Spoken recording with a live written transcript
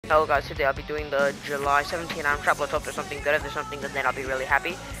Hello guys, today I'll be doing the July 17 I'm Trap. Let's hope there's something good. If there's something good, then I'll be really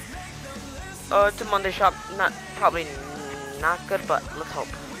happy. It's a Monday shop, probably not good, but let's hope.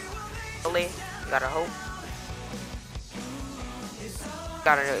 Hopefully, gotta hope.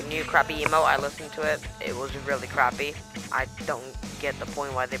 Got a new crappy emote. I listened to it. It was really crappy. I don't get the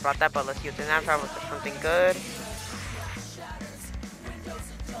point why they brought that, but let's see what's in that. If there's something good.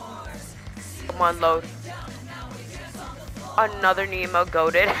 Come on, load. Another new emote,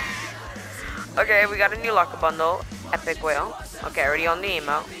 goated. Okay, we got a new locker bundle. Epic whale. Okay, already on the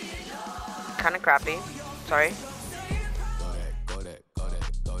emote. Kinda crappy. Sorry.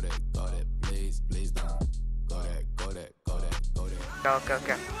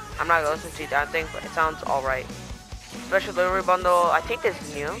 Okay. I'm not gonna listen to that thing, but it sounds alright. Special delivery bundle. I think this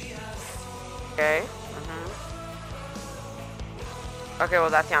is new. Okay. Okay, well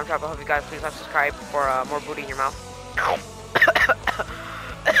that's the I'm Trap. I hope you guys please subscribe for more booty in your mouth.